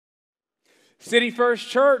City First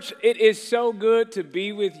Church, it is so good to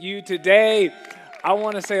be with you today. I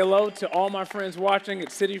want to say hello to all my friends watching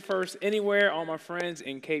at City First Anywhere, all my friends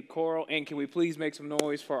in Cape Coral, and can we please make some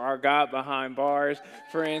noise for our God Behind Bars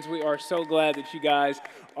friends? We are so glad that you guys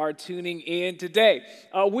are tuning in today.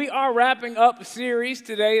 We are wrapping up a series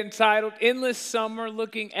today entitled Endless Summer,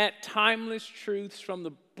 looking at timeless truths from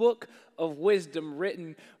the book of wisdom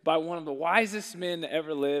written by one of the wisest men to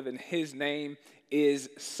ever live, and his name is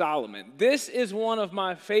Solomon. This is one of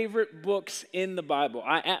my favorite books in the Bible.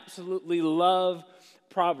 I absolutely love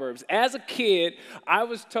Proverbs. As a kid, I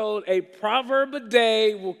was told a proverb a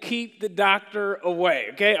day will keep the doctor away,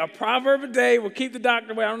 okay? A proverb a day will keep the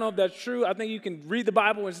doctor away. I don't know if that's true. I think you can read the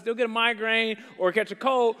Bible and still get a migraine or catch a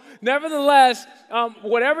cold. Nevertheless,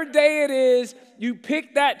 whatever day it is, you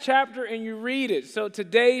pick that chapter and you read it. So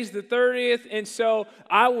today's the 30th, and so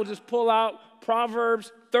I will just pull out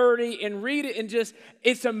Proverbs 30 and read it, and just,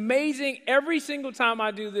 it's amazing. Every single time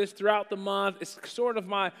I do this throughout the month, it's sort of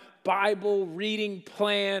my Bible reading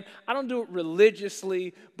plan. I don't do it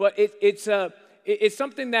religiously, but it's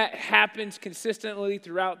something that happens consistently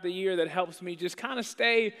throughout the year that helps me just kind of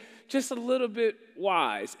stay just a little bit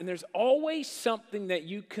wise. And there's always something that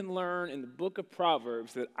you can learn in the book of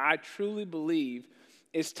Proverbs that I truly believe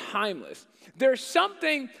is timeless. There's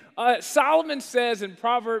something Solomon says in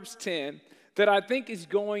Proverbs 10 that I think is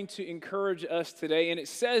going to encourage us today. And it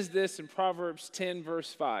says this in Proverbs 10,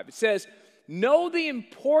 verse 5. It says, "Know the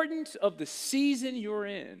importance of the season you're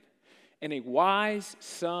in, and a wise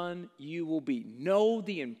son you will be." Know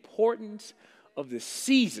the importance of the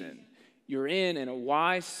season you're in, and a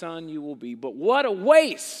wise son you will be. But what a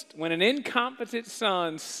waste when an incompetent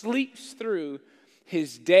son sleeps through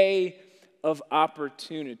his day of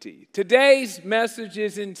opportunity. Today's message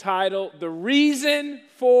is entitled, "The Reason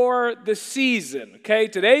for the Season." Okay,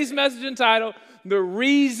 today's message entitled, "The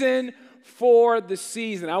Reason for the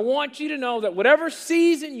Season." I want you to know that whatever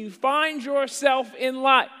season you find yourself in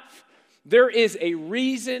life, there is a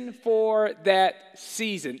reason for that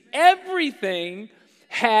season. Everything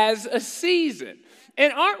has a season.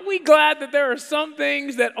 And aren't we glad that there are some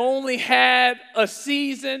things that only had a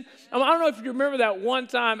season? I don't know if you remember that one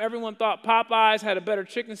time everyone thought Popeyes had a better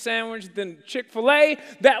chicken sandwich than Chick-fil-A.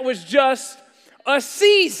 That was just a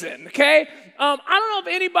season, okay? I don't know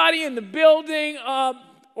if anybody in the building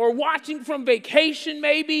or watching from vacation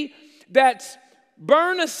maybe that's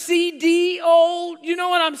burn a CD old. You know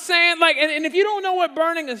what I'm saying? Like, and if you don't know what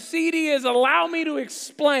burning a CD is, allow me to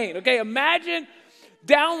explain, okay? Imagine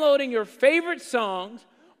downloading your favorite songs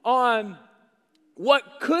on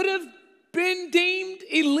what could have been deemed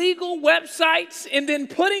illegal websites and then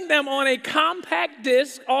putting them on a compact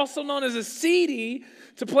disc, also known as a CD,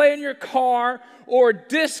 to play in your car, or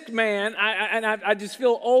Discman. I just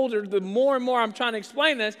feel older the more and more I'm trying to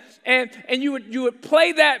explain this. And you would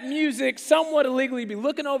play that music somewhat illegally, be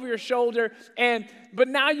looking over your shoulder, but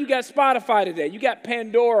now you got Spotify today. You got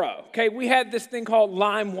Pandora, okay? We had this thing called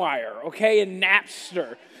LimeWire, okay, and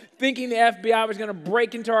Napster, thinking the FBI was going to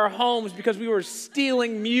break into our homes because we were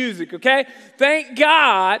stealing music, okay? Thank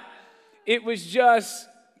God it was just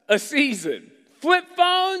a season. Flip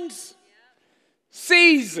phones,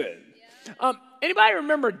 season. Anybody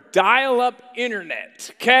remember dial-up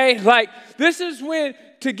internet, okay? Like, this is when,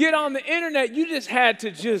 to get on the internet, you just had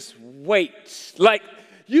to just wait. Like,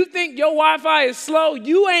 you think your Wi-Fi is slow?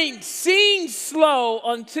 You ain't seen slow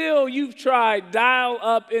until you've tried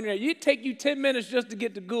dial-up internet. It'd take you 10 minutes just to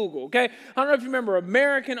get to Google, okay? I don't know if you remember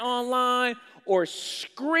American Online or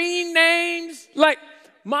screen names. Like,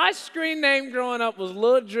 my screen name growing up was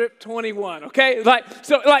Lil Drip 21, okay?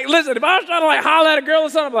 Listen, if I was trying to holler at a girl or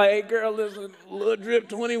something, I'm like, "Hey, girl, listen, Lil Drip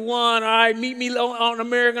 21, all right, meet me on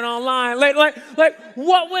American Online." Like,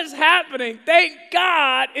 what was happening? Thank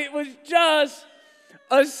God it was just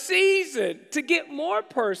a season. To get more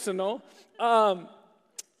personal,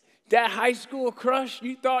 that high school crush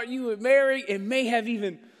you thought you would marry and may have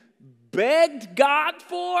even begged God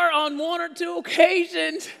for on one or two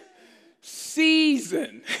occasions,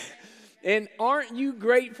 season. And aren't you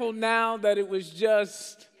grateful now that it was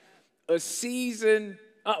just a season?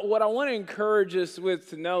 What I want to encourage us with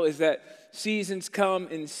to know is that seasons come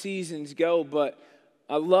and seasons go, but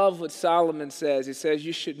I love what Solomon says. He says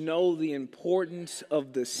you should know the importance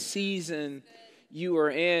of the season you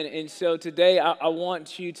are in. And so today I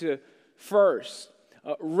want you to first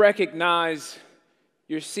recognize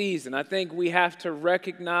your season. I think we have to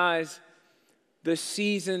recognize the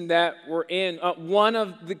season that we're in. One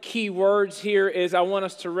of the key words here is I want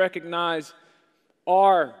us to recognize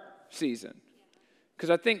our season. Because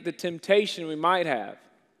I think the temptation we might have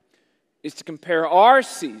is to compare our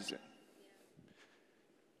season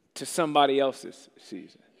to somebody else's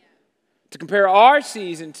season, to compare our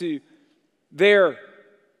season to their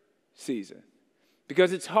season.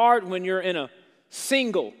 Because it's hard when you're in a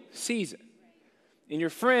single season and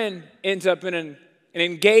your friend ends up in an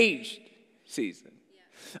engaged season.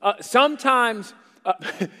 Sometimes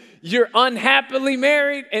you're unhappily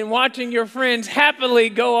married and watching your friends happily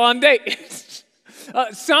go on dates.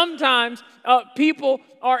 Sometimes people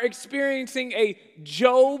are experiencing a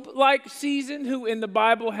Job-like season, who in the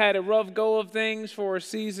Bible had a rough go of things for a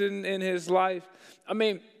season in his life. I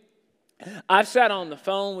mean, I've sat on the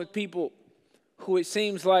phone with people who it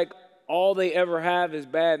seems like all they ever have is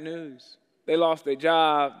bad news. They lost their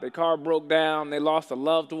job, their car broke down, they lost a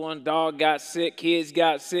loved one, dog got sick, kids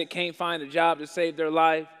got sick, can't find a job to save their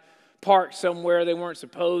life, parked somewhere they weren't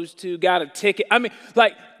supposed to, got a ticket. I mean,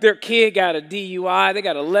 like their kid got a DUI, they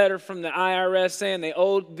got a letter from the IRS saying they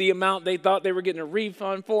owed the amount they thought they were getting a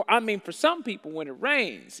refund for. I mean, for some people, when it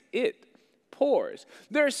rains, it pours.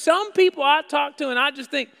 There are some people I talk to and I just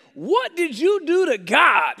think, what did you do to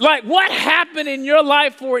God? Like, what happened in your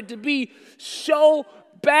life for it to be so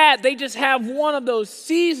bad? They just have one of those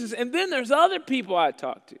seasons. And then there's other people I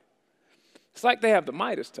talk to. It's like they have the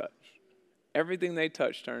Midas touch. Everything they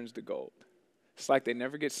touch turns to gold. It's like they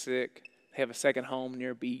never get sick. They have a second home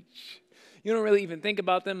near a beach. You don't really even think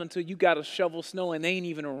about them until you got to shovel snow and they ain't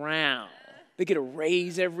even around. They get a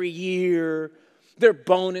raise every year. Their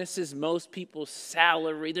bonus is most people's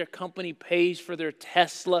salary. Their company pays for their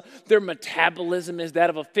Tesla. Their metabolism is that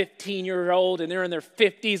of a 15-year-old, and they're in their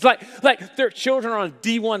 50s. Like their children are on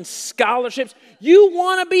D1 scholarships. You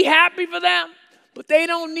want to be happy for them, but they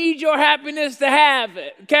don't need your happiness to have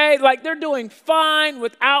it, okay? Like they're doing fine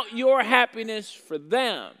without your happiness for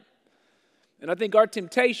them. And I think our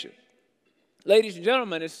temptation, ladies and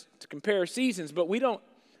gentlemen, is to compare seasons, but we don't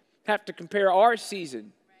have to compare our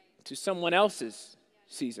season to someone else's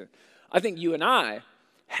season. I think you and I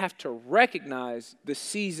have to recognize the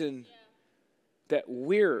season that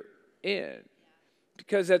we're in.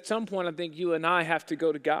 Because at some point, I think you and I have to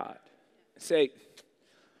go to God and say,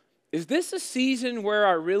 is this a season where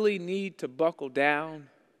I really need to buckle down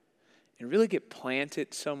and really get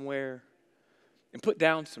planted somewhere and put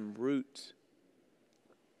down some roots?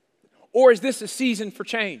 Or is this a season for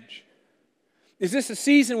change? Is this a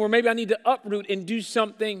season where maybe I need to uproot and do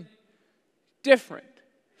something different?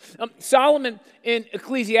 Solomon in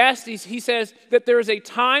Ecclesiastes, he says that there is a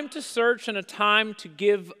time to search and a time to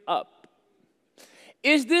give up.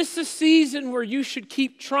 Is this a season where you should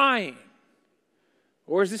keep trying?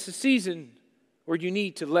 Or is this a season where you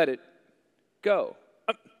need to let it go?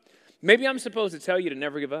 Maybe I'm supposed to tell you to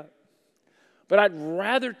never give up. But I'd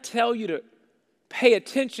rather tell you to pay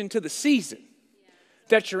attention to the season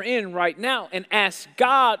that you're in right now and ask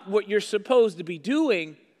God what you're supposed to be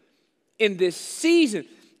doing in this season.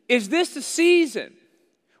 Is this a season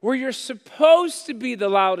where you're supposed to be the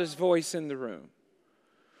loudest voice in the room?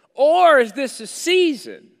 Or is this a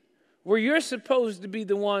season where you're supposed to be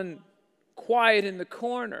the one quiet in the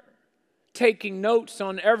corner, taking notes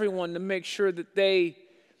on everyone to make sure that they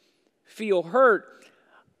feel heard?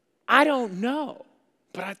 I don't know,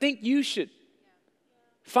 but I think you should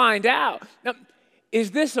find out. Now,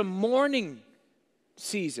 is this a mourning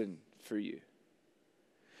season for you?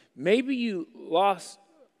 Maybe you lost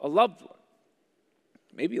a loved one.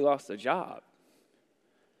 Maybe you lost a job.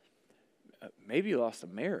 Maybe you lost a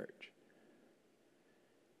marriage.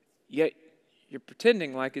 Yet you're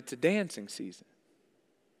pretending like it's a dancing season.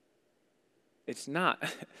 It's not.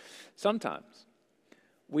 Sometimes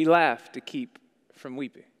we laugh to keep from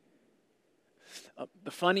weeping.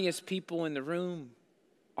 The funniest people in the room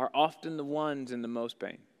are often the ones in the most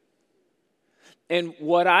pain. And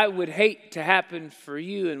what I would hate to happen for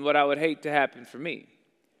you and what I would hate to happen for me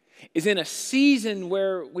is in a season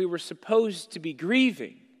where we were supposed to be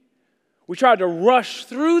grieving, we tried to rush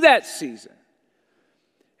through that season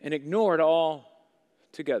and ignore it all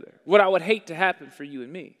together. What I would hate to happen for you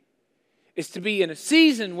and me is to be in a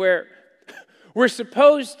season where we're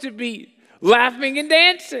supposed to be laughing and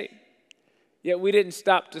dancing, yet we didn't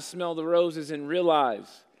stop to smell the roses and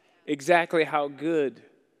realize exactly how good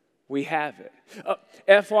we have it.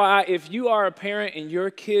 FYI, if you are a parent and your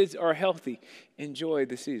kids are healthy, enjoy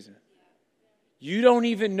the season. You don't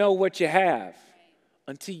even know what you have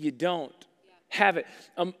until you don't have it.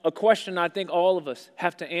 A question I think all of us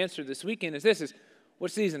have to answer this weekend is this: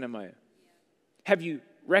 what season am I in? Have you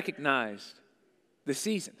recognized the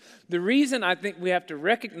season? The reason I think we have to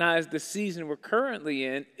recognize the season we're currently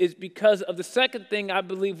in is because of the second thing I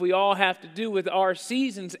believe we all have to do with our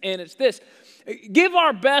seasons, and it's this: give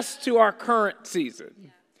our best to our current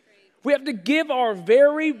season. We have to give our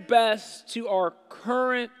very best to our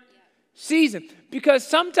current season. Because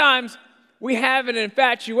sometimes we have an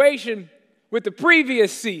infatuation with the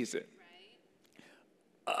previous season,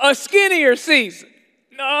 a skinnier season,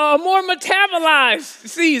 a more metabolized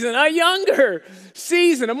season, a younger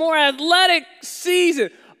season, a more athletic season.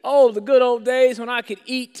 Oh, the good old days when I could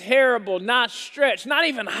eat terrible, not stretch, not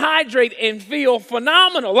even hydrate and feel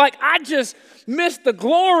phenomenal. Like I just miss the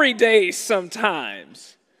glory days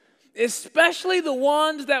sometimes. Especially the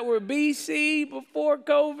ones that were BC before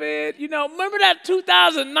COVID. You know, remember that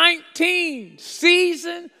 2019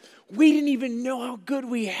 season? We didn't even know how good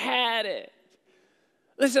we had it.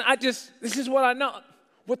 Listen, this is what I know.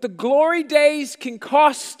 What the glory days can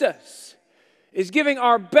cost us is giving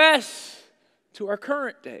our best to our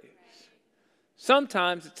current days.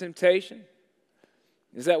 Sometimes the temptation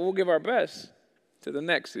is that we'll give our best to the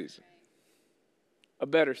next season, a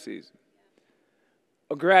better season,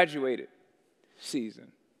 a graduated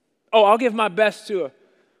season. Oh, I'll give my best to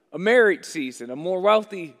a married season, a more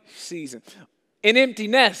wealthy season, an empty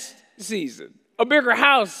nest season, a bigger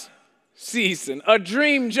house season, a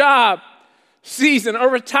dream job season, a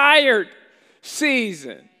retired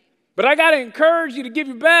season. But I got to encourage you to give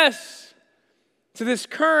your best to this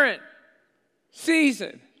current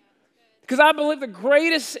season. Because I believe the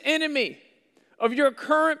greatest enemy of your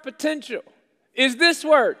current potential is this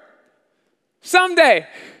word, someday.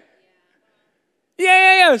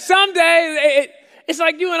 Yeah. Someday. It's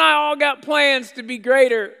like you and I all got plans to be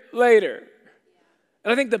greater later.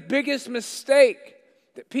 And I think the biggest mistake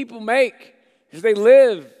that people make is they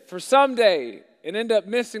live for someday and end up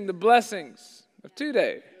missing the blessings of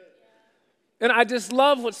today. And I just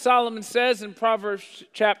love what Solomon says in Proverbs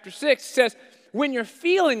chapter 6. It says, when you're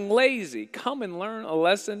feeling lazy, come and learn a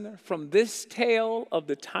lesson from this tale of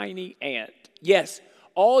the tiny ant. Yes,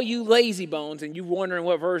 all you lazy bones, and you wondering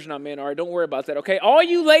what version I'm in, all right, don't worry about that, okay? All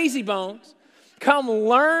you lazy bones, come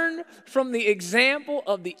learn from the example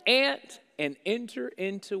of the ant and enter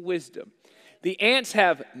into wisdom. The ants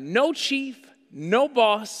have no chief, no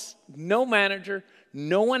boss, no manager.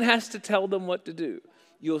 No one has to tell them what to do.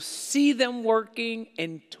 You'll see them working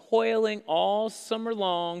and toiling all summer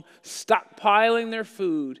long, stockpiling their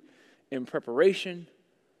food in preparation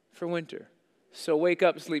for winter. So wake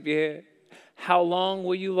up, sleepyhead. How long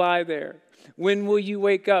will you lie there? When will you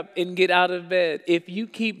wake up and get out of bed? If you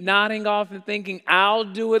keep nodding off and thinking, I'll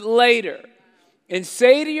do it later, and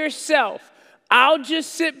say to yourself, I'll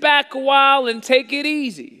just sit back a while and take it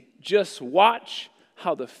easy. Just watch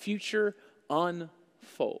how the future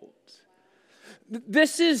unfolds.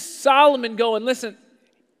 This is Solomon going, listen,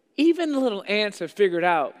 even the little ants have figured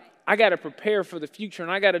out, I got to prepare for the future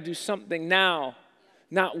and I got to do something now,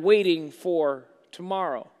 not waiting for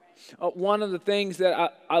tomorrow. One of the things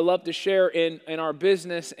that I love to share in our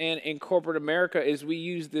business and in corporate America is we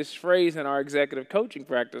use this phrase in our executive coaching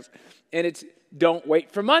practice, and it's don't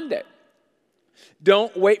wait for Monday.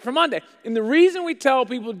 Don't wait for Monday. And the reason we tell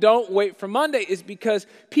people don't wait for Monday is because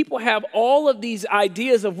people have all of these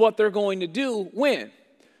ideas of what they're going to do when?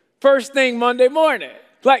 First thing Monday morning.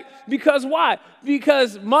 Because why?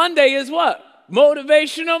 Because Monday is what?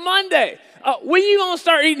 Motivational Monday. When you going to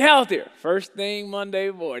start eating healthier? First thing Monday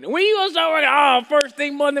morning. When you going to start working? First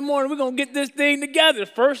thing Monday morning. We're going to get this thing together.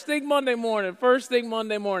 First thing Monday morning. First thing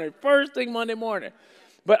Monday morning. First thing Monday morning.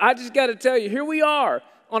 But I just got to tell you, here we are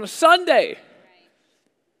on a Sunday.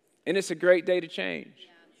 And it's a great day to change.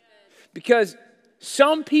 Because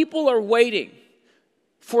some people are waiting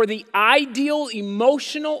for the ideal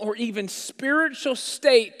emotional or even spiritual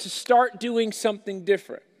state to start doing something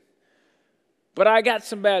different. But I got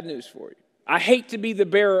some bad news for you. I hate to be the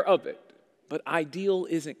bearer of it, but ideal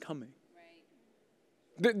isn't coming.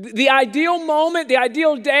 The ideal moment, the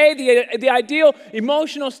ideal day, the ideal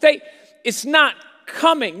emotional state, it's not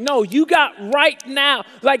coming. No, you got right now.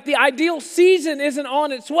 Like the ideal season isn't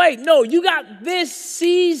on its way. No, you got this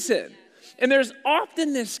season. And there's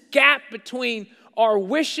often this gap between our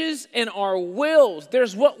wishes and our wills.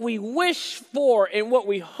 There's what we wish for and what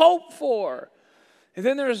we hope for. And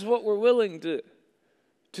then there's what we're willing to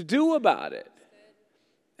do about it.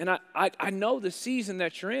 And I know the season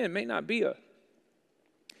that you're in may not be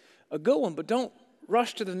a good one, but don't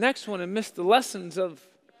rush to the next one and miss the lessons of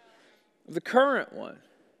the current one.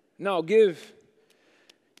 No, give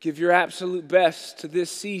your absolute best to this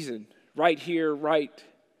season, right here, right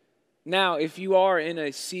now. If you are in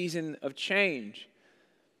a season of change,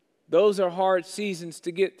 those are hard seasons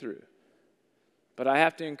to get through. But I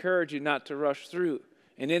have to encourage you not to rush through.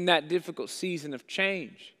 And in that difficult season of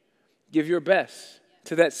change, give your best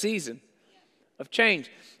to that season of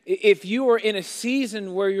change. If you are in a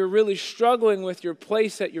season where you're really struggling with your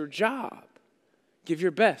place at your job, give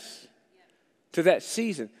your best to that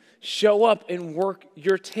season. Show up and work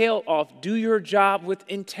your tail off. Do your job with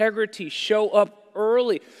integrity. Show up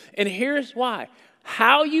early. And here's why.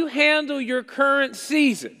 How you handle your current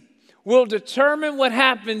season will determine what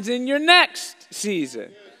happens in your next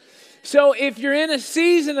season. So if you're in a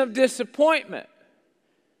season of disappointment,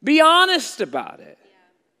 be honest about it.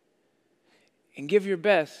 And give your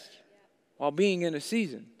best while being in a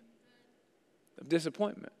season of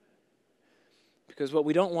disappointment. Because what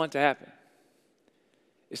we don't want to happen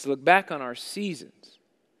is to look back on our seasons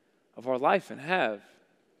of our life and have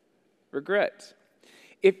regrets.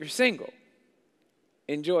 If you're single,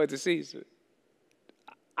 enjoy the season.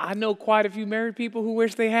 I know quite a few married people who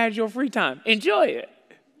wish they had your free time. Enjoy it.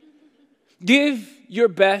 Give your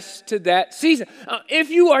best to that season. If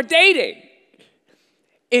you are dating,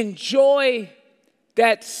 enjoy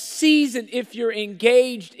that season. If you're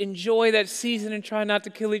engaged, enjoy that season and try not to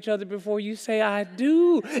kill each other before you say, I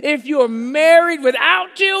do. If you're married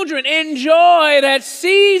without children, enjoy that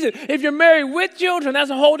season. If you're married with children, that's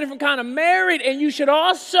a whole different kind of married, and you should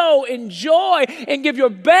also enjoy and give your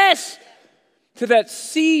best to that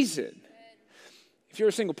season. If you're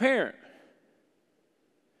a single parent,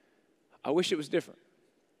 I wish it was different.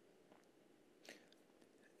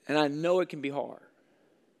 And I know it can be hard.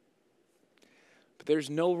 But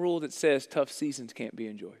there's no rule that says tough seasons can't be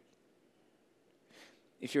enjoyed.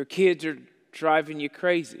 If your kids are driving you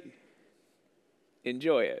crazy,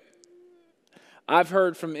 enjoy it. I've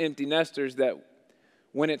heard from empty nesters that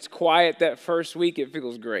when it's quiet that first week, it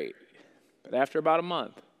feels great. But after about a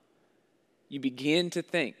month, you begin to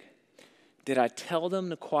think, did I tell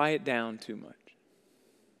them to quiet down too much?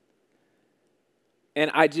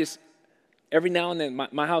 And every now and then,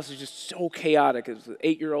 my house is just so chaotic. It's an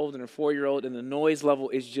 8-year-old and a 4-year-old, and the noise level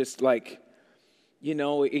is just like,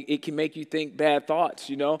 it can make you think bad thoughts,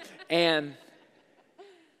 And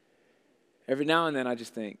every now and then I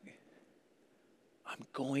just think, I'm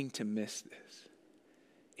going to miss this.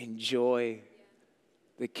 Enjoy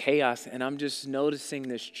the chaos. And I'm just noticing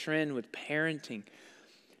this trend with parenting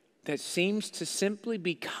that seems to simply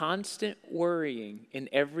be constant worrying in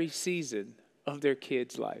every season of their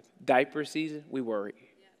kid's life. Diaper season, we worry.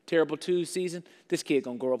 Terrible twos season, this kid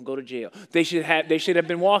gonna grow up and go to jail. They should have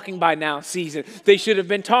been walking by now season. They should have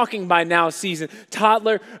been talking by now season.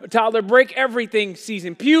 Toddler break everything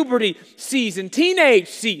season. Puberty season. Teenage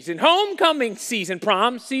season. Homecoming season.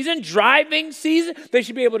 Prom season. Driving season. They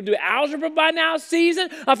should be able to do algebra by now season.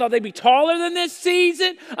 I thought they'd be taller than this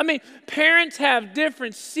season. I mean, parents have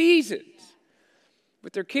different seasons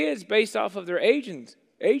with their kids based off of their ages,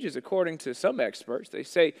 according to some experts. They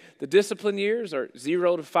say the discipline years are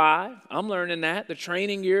 0 to 5. I'm learning that. The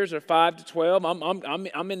training years are 5 to 12.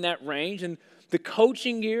 I'm in that range. And the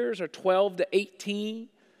coaching years are 12 to 18.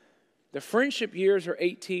 The friendship years are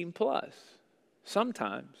 18 plus.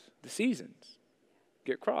 Sometimes the seasons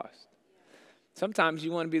get crossed. Sometimes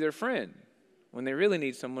you want to be their friend when they really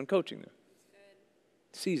need someone coaching them.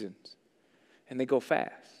 Seasons. And they go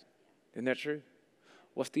fast. Isn't that true?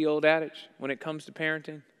 What's the old adage? When it comes to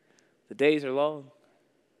parenting, the days are long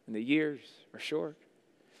and the years are short.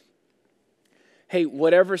 Hey,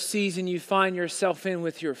 whatever season you find yourself in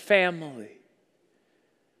with your family,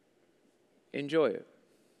 enjoy it.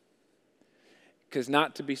 Because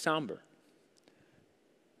not to be somber,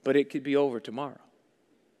 but it could be over tomorrow.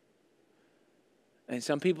 And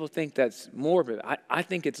some people think that's morbid. I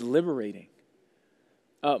think it's liberating.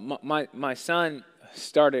 My son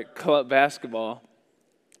started club basketball.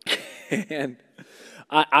 And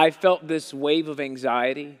I felt this wave of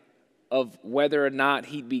anxiety of whether or not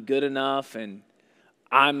he'd be good enough. And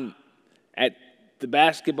I'm at the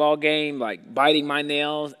basketball game, like biting my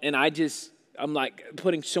nails. And I'm like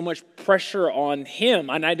putting so much pressure on him.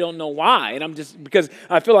 And I don't know why. And because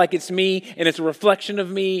I feel like it's me and it's a reflection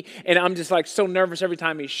of me. And I'm just like so nervous every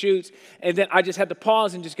time he shoots. And then I just had to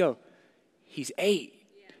pause and just go, he's 8.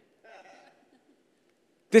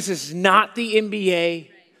 This is not the NBA.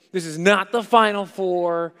 This is not the Final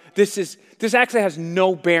Four. This actually has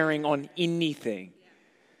no bearing on anything.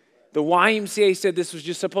 The YMCA said this was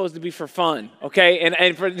just supposed to be for fun, okay?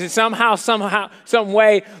 And for somehow, some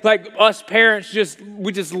way, like us parents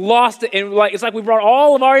we just lost it. And it's like we brought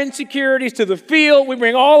all of our insecurities to the field. We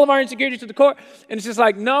bring all of our insecurities to the court. And it's just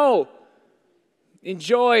like, no,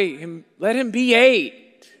 enjoy him. Let him be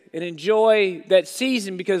 8 and enjoy that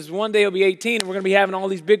season, because one day he'll be 18 and we're going to be having all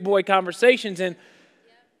these big boy conversations. And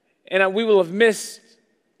we will have missed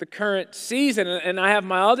the current season. And I have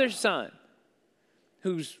my other son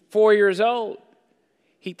who's 4 years old.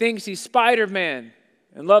 He thinks he's Spider-Man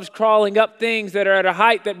and loves crawling up things that are at a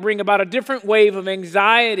height that bring about a different wave of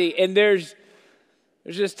anxiety. And there's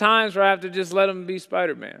There's just times where I have to just let them be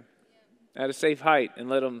Spider-Man at a safe height and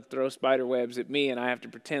let them throw spider webs at me, and I have to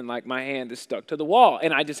pretend like my hand is stuck to the wall,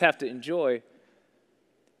 and I just have to enjoy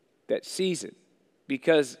that season.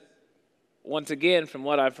 Because once again, from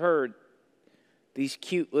what I've heard, these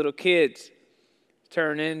cute little kids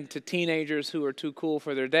turn into teenagers who are too cool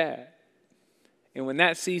for their dad. And when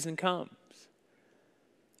that season comes,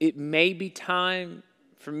 it may be time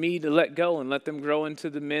for me to let go and let them grow into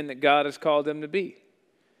the men that God has called them to be.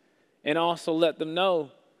 And also let them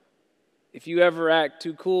know, if you ever act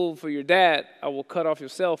too cool for your dad, I will cut off your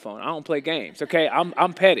cell phone. I don't play games, okay?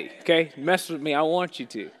 I'm petty, okay? Mess with me, I want you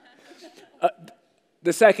to.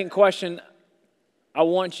 The second question I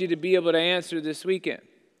want you to be able to answer this weekend,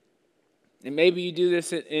 and maybe you do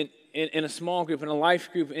this in a small group, in a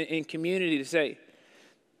life group, in community, to say,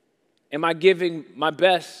 am I giving my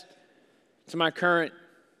best to my current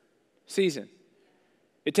season?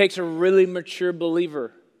 It takes a really mature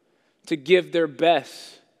believer to give their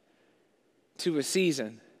best to a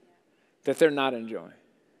season that they're not enjoying.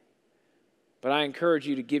 But I encourage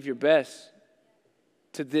you to give your best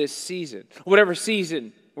to this season. Whatever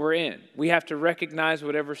season we're in, we have to recognize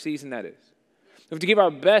whatever season that is. We have to give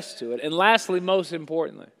our best to it. And lastly, most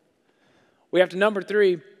importantly, we have to, number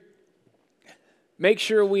 3, make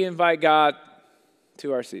sure we invite God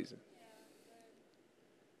to our season.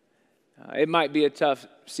 It might be a tough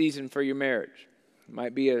season for your marriage. It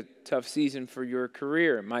might be a tough season for your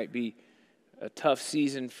career. It might be a tough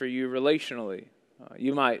season for you relationally.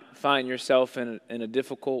 You might find yourself in a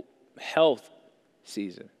difficult health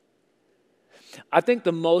season. I think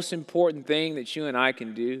the most important thing that you and I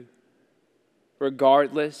can do,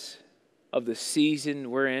 regardless of the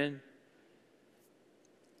season we're in,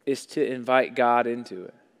 is to invite God into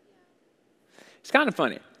it. It's kind of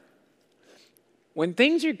funny. When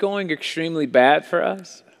things are going extremely bad for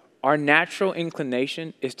us, our natural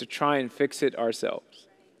inclination is to try and fix it ourselves,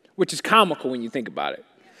 which is comical when you think about it.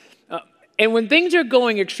 And when things are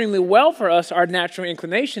going extremely well for us, our natural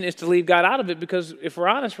inclination is to leave God out of it, because if we're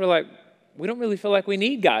honest, we're like, we don't really feel like we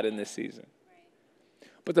need God in this season.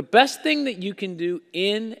 But the best thing that you can do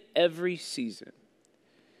in every season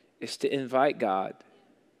is to invite God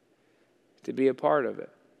to be a part of it.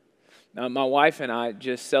 Now, my wife and I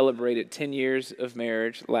just celebrated 10 years of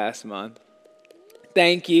marriage last month.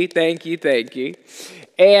 Thank you.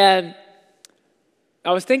 And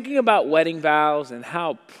I was thinking about wedding vows and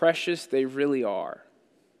how precious they really are.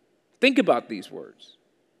 Think about these words,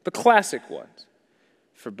 the classic ones: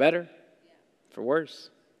 for better, for worse,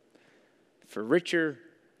 for richer,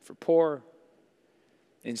 for poor,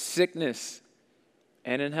 in sickness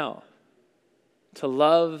and in health, to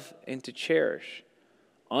love and to cherish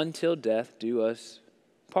until death do us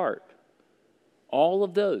part. All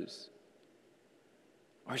of those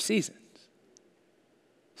are seasons.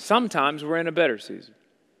 Sometimes we're in a better season.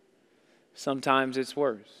 Sometimes it's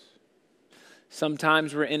worse.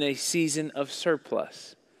 Sometimes we're in a season of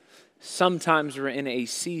surplus. Sometimes we're in a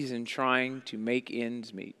season trying to make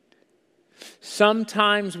ends meet.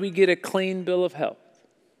 Sometimes we get a clean bill of health.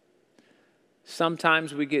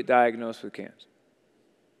 Sometimes we get diagnosed with cancer.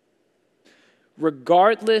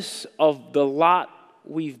 Regardless of the lot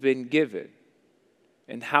we've been given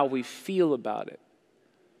and how we feel about it,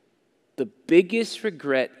 the biggest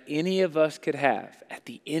regret any of us could have at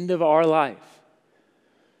the end of our life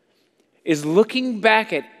is looking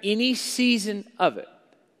back at any season of it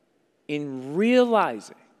and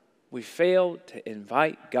realizing we failed to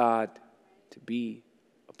invite God to be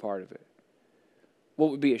a part of it.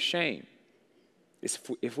 What would be a shame is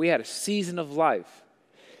if we had a season of life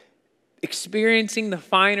experiencing the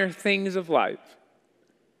finer things of life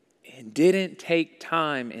and didn't take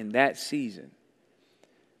time in that season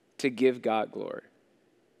to give God glory.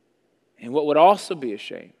 And what would also be a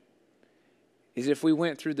shame is if we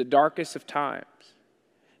went through the darkest of times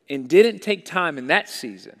and didn't take time in that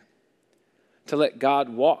season to let God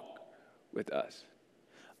walk with us.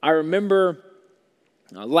 I remember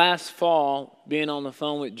last fall being on the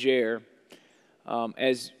phone with Jer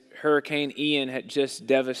as Hurricane Ian had just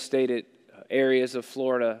devastated areas of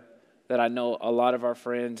Florida that I know a lot of our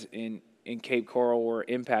friends in Cape Coral were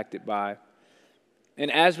impacted by.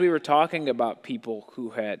 And as we were talking about people who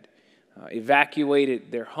had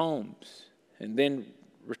evacuated their homes and then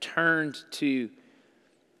returned to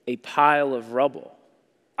a pile of rubble,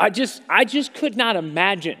 I just could not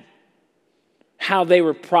imagine how they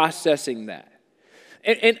were processing that.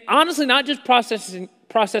 And honestly, not just processing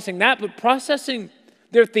that, but processing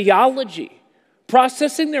their theology,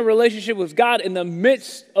 processing their relationship with God in the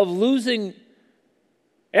midst of losing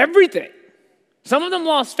everything. Some of them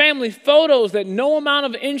lost family photos that no amount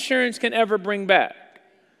of insurance can ever bring back.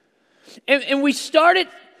 And we started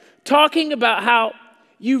talking about how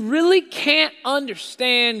you really can't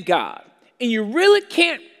understand God and you really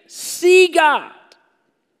can't see God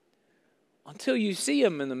until you see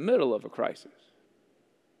him in the middle of a crisis.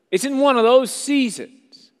 It's in one of those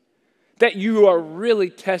seasons that you are really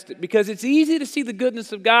tested, because it's easy to see the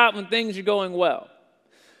goodness of God when things are going well.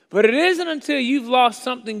 But it isn't until you've lost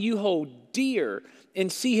something you hold dear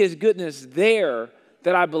and see his goodness there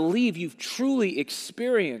that I believe you've truly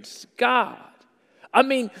experienced God. I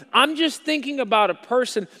mean, I'm just thinking about a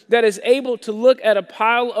person that is able to look at a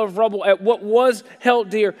pile of rubble, at what was held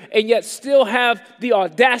dear, and yet still have the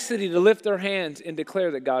audacity to lift their hands and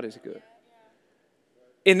declare that God is good.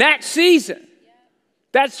 In that season,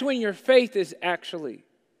 that's when your faith is actually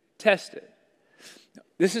tested.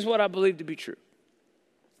 This is what I believe to be true.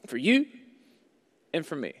 For you and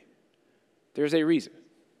for me, there's a reason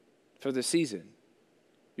for the season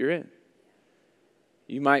you're in.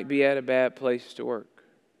 You might be at a bad place to work,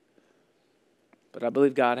 but I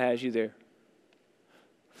believe God has you there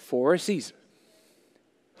for a season,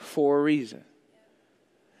 for a reason.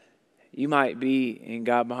 You might be in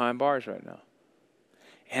God behind bars right now,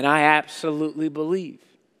 and I absolutely believe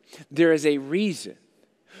there is a reason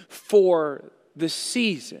for the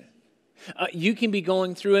season. You can be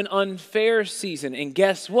going through an unfair season, and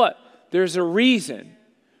guess what? There's a reason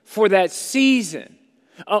for that season.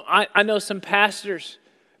 I know some pastors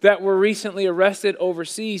that were recently arrested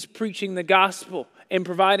overseas preaching the gospel and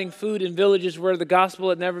providing food in villages where the gospel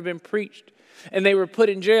had never been preached. And they were put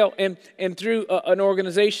in jail. And through an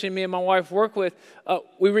organization me and my wife work with,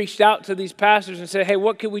 we reached out to these pastors and said, hey,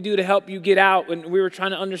 what can we do to help you get out? And we were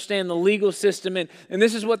trying to understand the legal system. And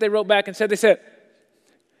this is what they wrote back and said. They said,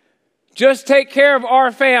 just take care of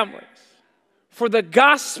our families, for the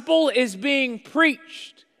gospel is being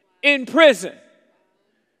preached in prison.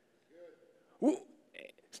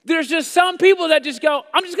 There's just some people that just go,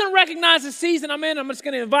 I'm just going to recognize the season I'm in. I'm just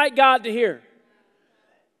going to invite God to here.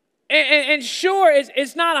 And sure,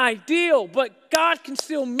 it's not ideal, but God can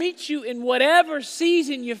still meet you in whatever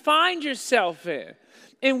season you find yourself in.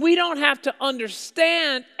 And we don't have to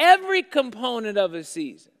understand every component of a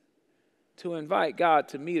season to invite God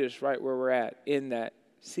to meet us right where we're at in that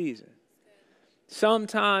season.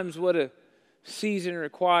 Sometimes what a season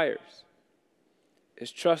requires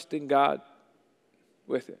is trusting God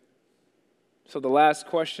with it. So the last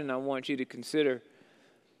question I want you to consider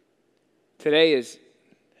today is,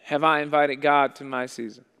 have I invited God to my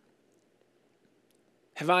season?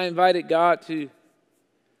 Have I invited God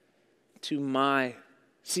to my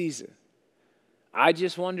season? I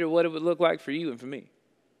just wonder what it would look like for you and for me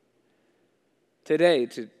today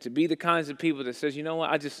to be the kinds of people that says, you know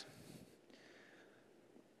what, this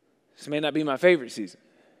may not be my favorite season,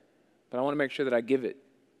 but I want to make sure that I give it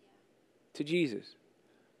to Jesus.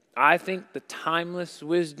 I think the timeless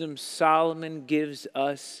wisdom Solomon gives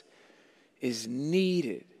us is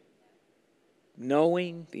needed,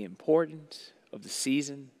 knowing the importance of the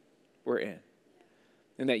season we're in.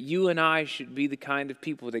 And that you and I should be the kind of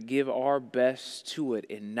people that give our best to it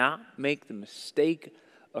and not make the mistake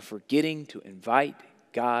of forgetting to invite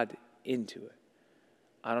God into it.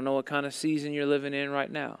 I don't know what kind of season you're living in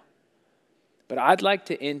right now, but I'd like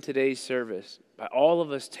to end today's service by all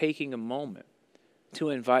of us taking a moment to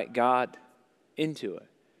invite God into it.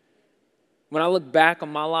 When I look back on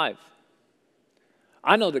my life,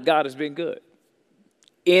 I know that God has been good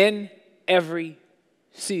in every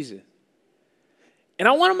season. And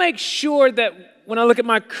I want to make sure that when I look at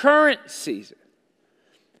my current season,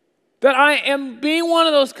 that I am being one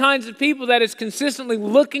of those kinds of people that is consistently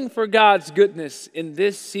looking for God's goodness in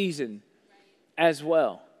this season as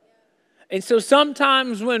well. And so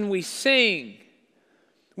sometimes when we sing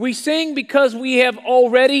because we have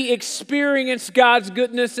already experienced God's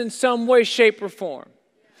goodness in some way, shape, or form.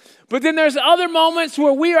 But then there's other moments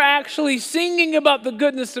where we are actually singing about the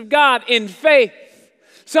goodness of God in faith.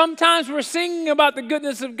 Sometimes we're singing about the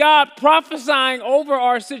goodness of God, prophesying over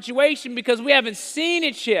our situation because we haven't seen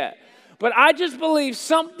it yet. But I just believe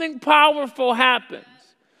something powerful happens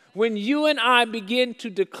when you and I begin to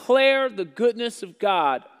declare the goodness of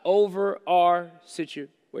God over our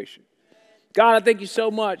situation. God, I thank you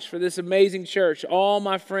so much for this amazing church, all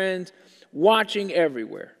my friends watching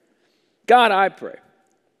everywhere. God, I pray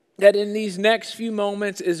that in these next few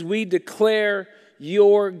moments as we declare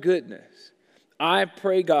your goodness, I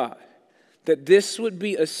pray, God, that this would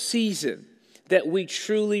be a season that we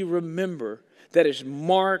truly remember that is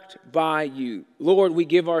marked by you. Lord, we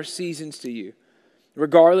give our seasons to you,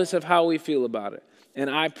 regardless of how we feel about it. And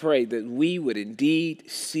I pray that we would indeed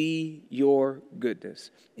see your goodness.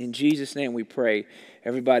 In Jesus' name we pray.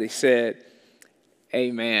 Everybody said,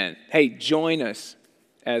 Amen. Hey, join us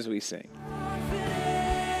as we sing.